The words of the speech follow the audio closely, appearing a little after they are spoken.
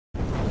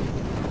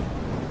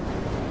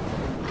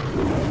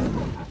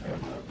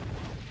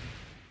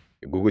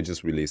Google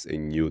just released a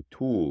new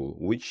tool,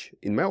 which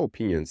in my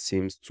opinion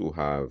seems to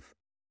have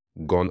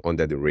gone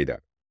under the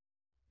radar.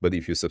 But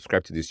if you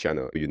subscribe to this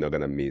channel, you're not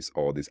going to miss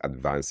all these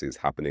advances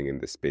happening in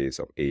the space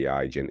of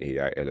AI, Gen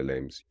AI,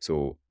 LLMs.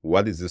 So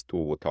what is this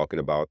tool we're talking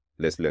about?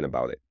 Let's learn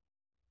about it.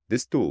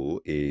 This tool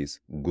is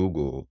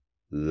Google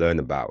Learn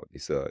About.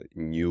 It's a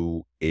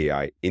new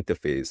AI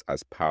interface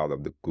as part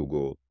of the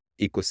Google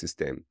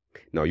ecosystem.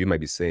 Now, you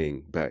might be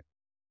saying, but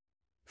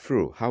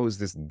Fru, how is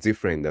this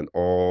different than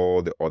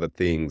all the other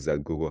things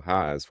that Google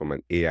has from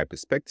an AI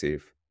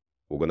perspective?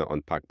 We're going to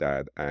unpack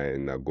that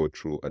and go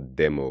through a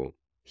demo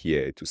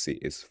here to see.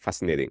 It's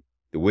fascinating.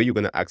 The way you're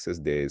going to access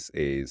this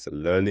is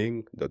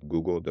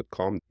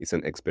learning.google.com. It's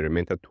an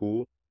experimental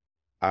tool.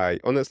 I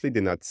honestly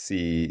did not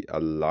see a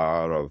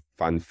lot of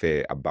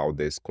fanfare about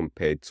this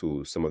compared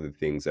to some of the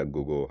things that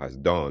Google has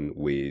done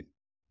with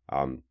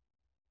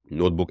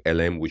Notebook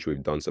LM, which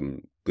we've done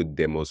some good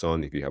demos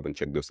on. If you haven't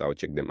checked those out,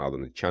 check them out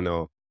on the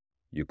channel.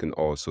 You can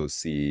also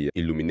see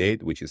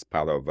Illuminate, which is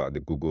part of the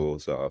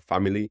Google's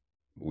family.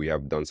 We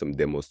have done some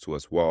demos too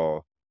as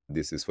well.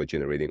 This is for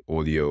generating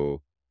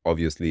audio.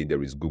 Obviously,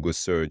 there is Google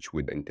Search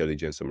with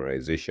intelligent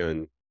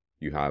summarization.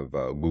 You have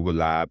Google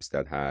Labs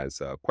that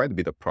has quite a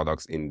bit of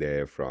products in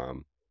there,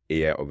 from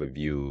AI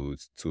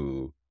overviews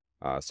to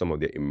some of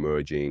the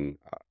emerging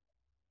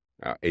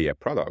AI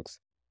products.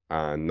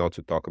 And not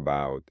to talk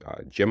about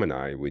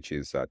Gemini, which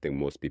is, I think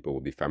most people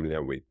will be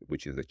familiar with,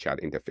 which is a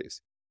chat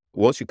interface.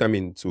 Once you come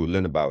in to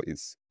learn about,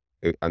 it's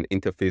an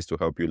interface to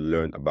help you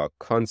learn about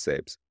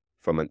concepts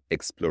from an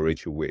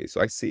exploratory way.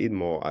 So I see it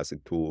more as a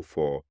tool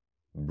for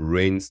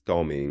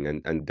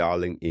brainstorming and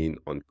dialing in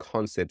on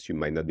concepts you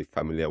might not be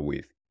familiar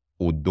with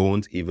or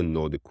don't even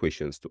know the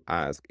questions to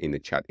ask in the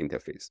chat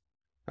interface.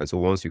 And so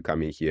once you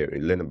come in here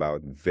and learn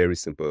about, very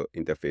simple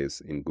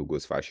interface in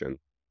Google's fashion,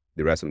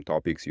 there are some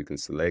topics you can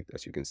select.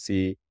 As you can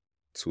see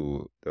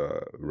to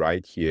the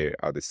right here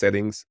are the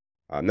settings.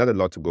 Not a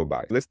lot to go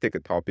by. Let's take a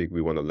topic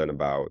we want to learn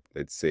about,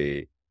 let's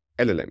say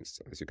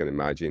LLMs. As you can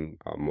imagine,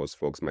 most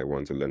folks might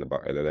want to learn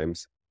about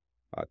LLMs.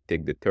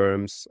 Take the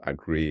terms,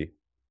 agree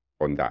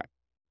on that.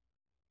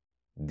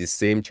 The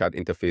same chat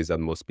interface that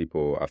most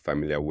people are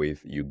familiar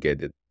with, you get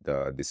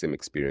the same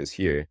experience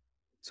here.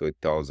 So it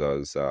tells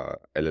us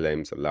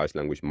LLMs, large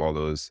language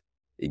models.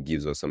 It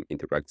gives us some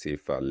interactive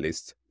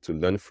lists to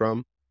learn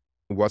from.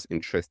 What's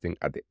interesting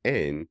at the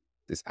end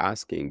is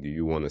asking, do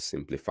you want to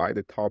simplify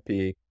the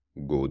topic,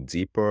 go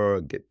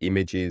deeper, get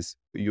images?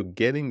 You're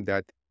getting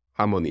that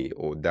harmony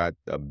or that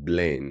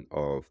blend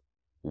of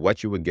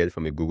what you would get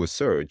from a Google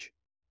search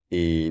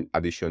in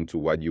addition to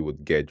what you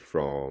would get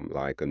from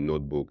like a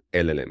Notebook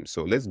LLM.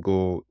 So let's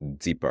go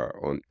deeper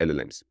on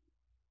LLMs.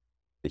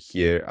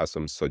 Here are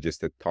some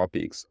suggested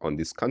topics on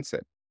this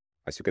concept.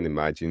 As you can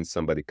imagine,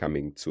 somebody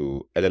coming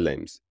to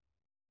LLMs.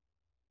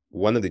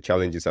 One of the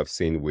challenges I've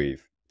seen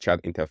with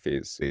chat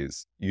interface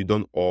is you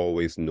don't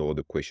always know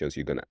the questions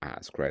you're going to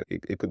ask, right?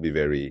 It could be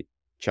very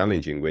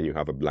challenging when you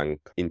have a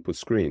blank input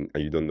screen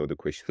and you don't know the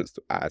questions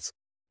to ask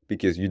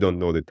because you don't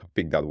know the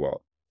topic that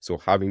well. So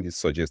having these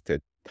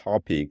suggested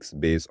topics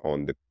based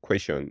on the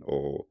question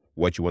or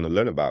what you want to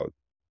learn about,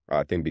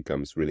 I think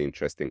becomes really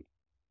interesting.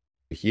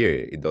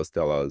 Here, it does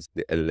tell us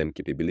the LLM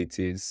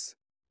capabilities.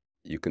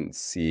 You can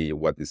see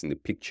what is in the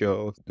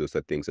picture. Those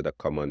are things that are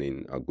common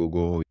in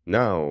Google.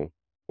 Now,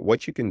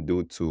 what you can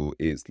do too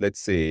is, let's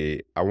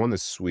say I want to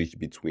switch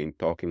between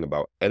talking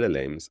about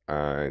LLMs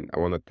and I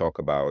want to talk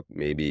about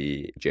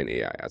maybe Gen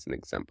AI as an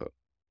example.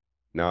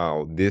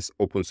 Now, this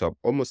opens up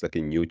almost like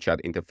a new chat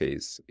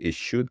interface. It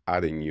should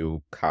add a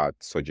new card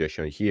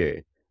suggestion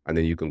here, and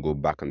then you can go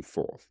back and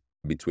forth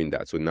between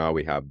that. So now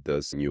we have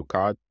this new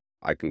card.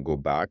 I can go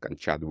back and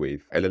chat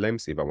with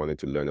LLMs if I wanted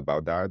to learn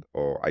about that,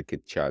 or I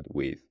could chat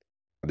with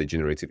the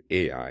generative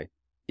AI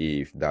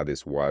if that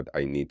is what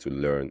I need to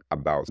learn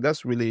about. So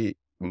that's really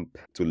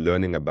to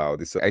learning about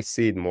this. I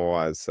see it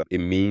more as a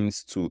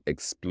means to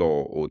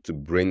explore or to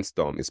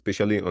brainstorm,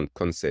 especially on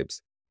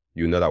concepts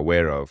you're not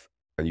aware of.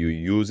 And you're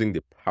using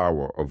the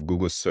power of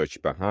Google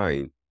search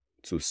behind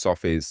to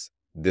surface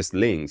these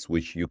links,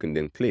 which you can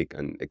then click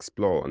and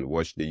explore and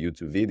watch the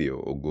YouTube video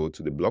or go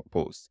to the blog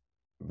post.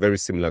 Very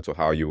similar to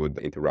how you would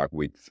interact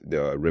with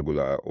the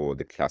regular or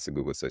the classic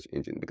Google search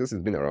engine, because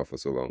it's been around for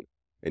so long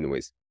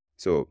anyways.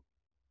 So,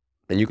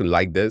 and you can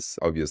like this,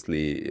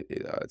 obviously,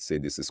 say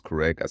this is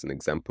correct as an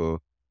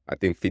example. I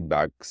think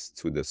feedbacks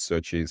to the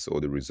searches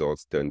or the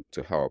results tend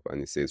to help,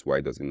 and it says,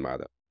 why does it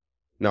matter?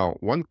 Now,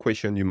 one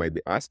question you might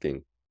be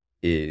asking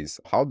is,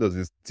 how does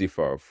this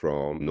differ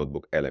from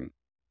Notebook LM,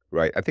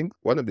 right? I think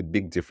one of the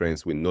big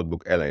difference with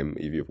Notebook LM,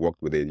 if you've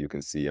worked with it, you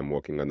can see I'm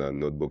working on a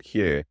notebook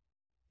here,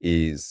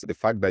 is the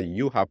fact that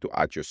you have to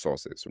add your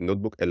sources.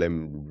 Notebook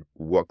LM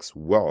works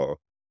well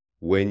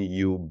when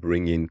you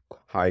bring in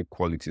high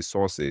quality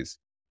sources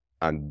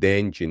and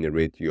then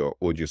generate your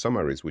audio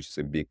summaries, which is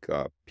a big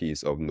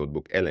piece of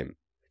Notebook LM.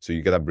 So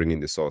you got to bring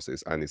in the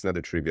sources, and it's not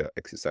a trivial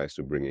exercise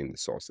to bring in the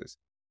sources.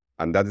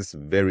 And that is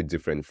very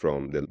different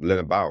from the Learn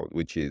About,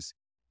 which is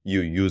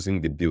you're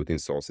using the built-in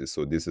sources.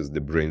 So this is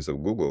the brains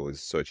of Google,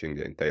 is searching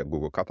the entire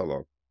Google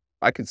catalog.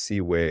 I could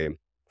see where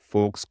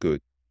folks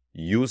could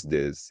use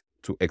this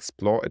to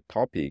explore a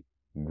topic,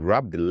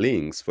 grab the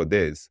links for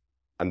this,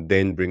 and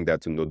then bring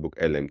that to Notebook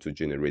LM to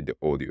generate the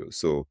audio.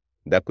 So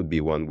that could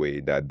be one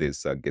way that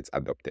this gets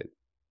adopted.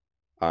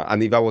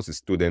 And if I was a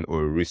student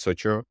or a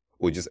researcher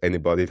or just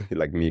anybody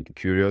like me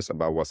curious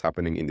about what's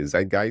happening in the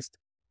zeitgeist,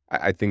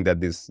 I think that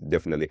this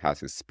definitely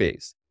has a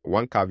space.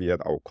 One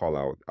caveat I'll call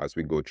out as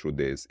we go through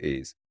this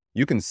is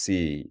you can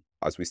see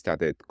as we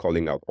started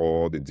calling out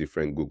all the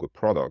different Google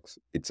products,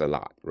 it's a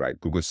lot, right?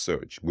 Google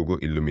Search, Google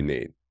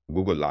Illuminate,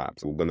 Google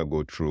Labs. We're going to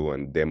go through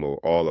and demo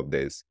all of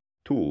these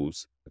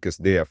tools because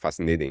they are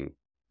fascinating.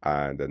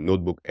 And the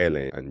Notebook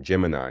LM and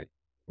Gemini.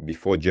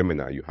 Before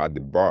Gemini, you had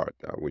the Bard,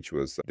 which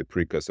was the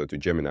precursor to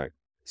Gemini.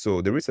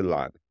 So there is a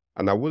lot.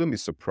 And I wouldn't be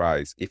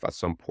surprised if at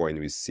some point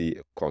we see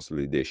a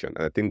consolidation.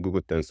 And I think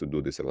Google tends to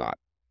do this a lot,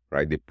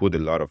 right? They put a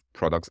lot of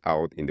products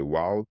out in the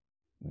wild.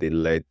 They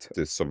let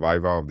the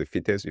survivor of the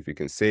fittest, if you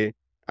can say,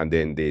 and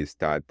then they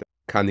start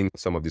canning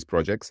some of these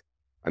projects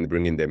and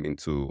bringing them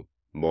into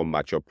more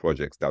mature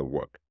projects that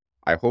work.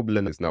 I hope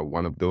Learn is not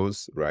one of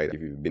those, right?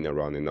 If you've been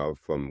around enough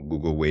from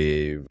Google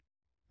Wave,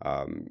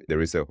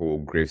 there is a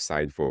whole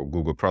gravesite for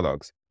Google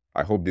products.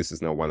 I hope this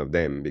is not one of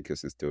them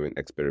because it's doing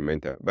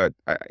experimental, but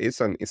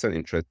it's an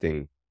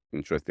interesting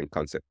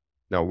concept.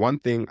 Now, one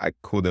thing I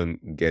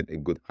couldn't get a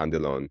good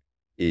handle on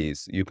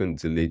is you can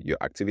delete your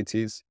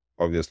activities.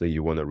 Obviously,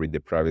 you want to read the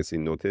privacy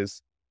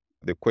notice.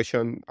 The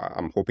question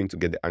I'm hoping to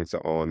get the answer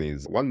on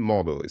is what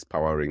model is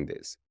powering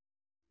this?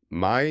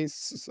 My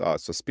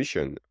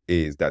suspicion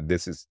is that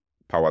this is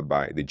powered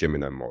by the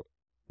Gemini model,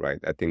 right?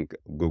 I think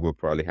Google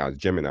probably has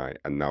Gemini,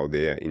 and now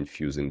they're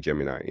infusing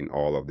Gemini in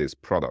all of these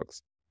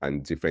products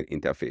and different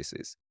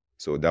interfaces.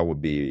 So that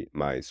would be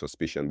my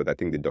suspicion, but I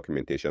think the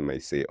documentation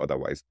might say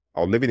otherwise.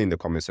 I'll leave it in the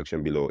comment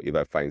section below if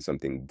I find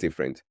something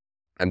different.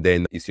 And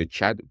then, is your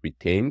chat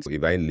retained?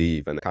 If I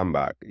leave and come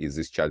back, is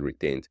this chat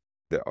retained?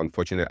 The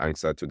unfortunate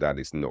answer to that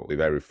is no. If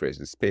I refresh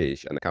this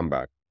page and come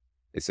back,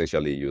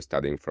 essentially you're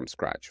starting from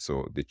scratch.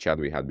 So the chat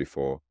we had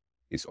before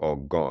is all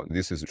gone.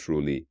 This is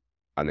truly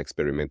an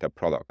experimental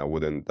product. I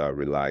wouldn't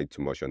rely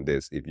too much on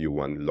this if you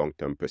want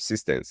long-term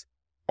persistence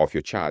of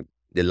your chat.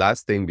 The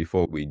last thing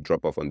before we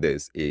drop off on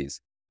this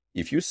is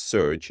if you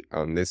search,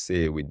 and let's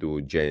say we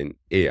do Gen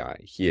AI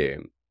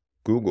here,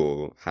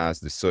 Google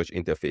has the search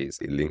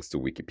interface. It links to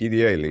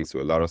Wikipedia, it links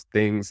to a lot of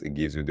things. It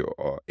gives you the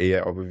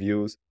AI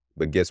overviews,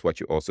 but guess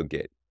what you also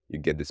get? You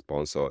get the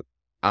sponsored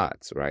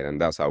ads, right? And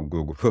that's how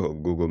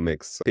Google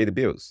makes pay the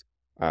bills.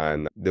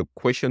 And the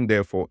question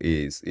therefore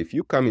is, if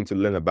you come in to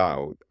learn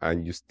about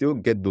and you still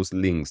get those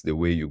links the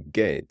way you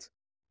get,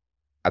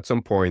 at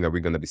some point are we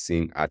going to be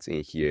seeing ads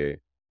in here?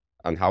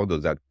 And how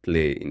does that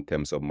play in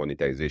terms of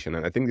monetization?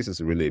 And I think this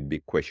is really a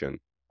big question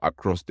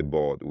across the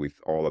board with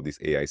all of these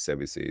AI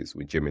services,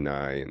 with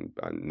Gemini and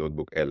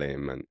Notebook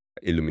LM and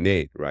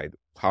Illuminate, right?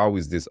 How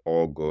is this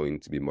all going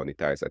to be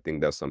monetized? I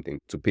think that's something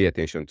to pay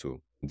attention to,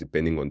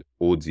 depending on the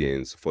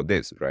audience for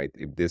this, right?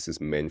 If this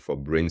is meant for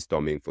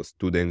brainstorming for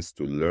students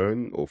to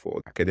learn or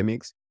for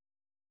academics,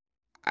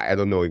 I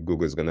don't know if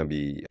Google is going to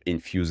be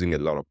infusing a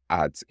lot of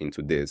ads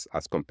into this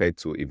as compared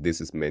to if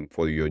this is meant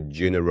for your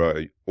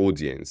general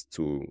audience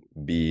to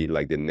be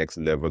like the next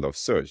level of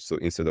search. So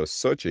instead of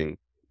searching,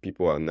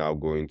 people are now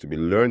going to be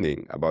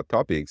learning about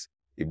topics.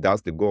 If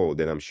that's the goal,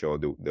 then I'm sure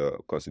the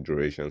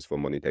considerations for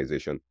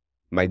monetization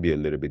might be a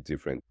little bit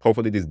different.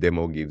 Hopefully this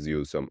demo gives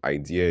you some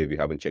idea. If you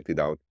haven't checked it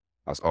out,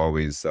 as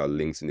always,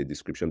 links in the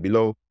description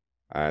below.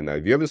 And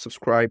if you haven't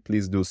subscribed,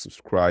 please do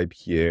subscribe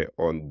here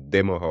on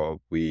DemoHub.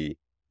 We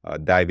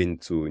dive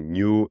into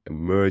new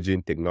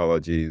emerging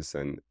technologies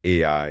and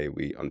AI.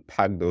 We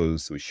unpack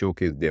those, we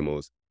showcase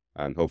demos,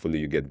 and hopefully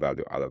you get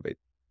value out of it.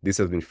 This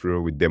has been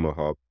Fro with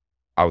DemoHub.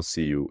 I'll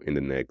see you in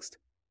the next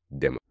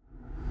demo.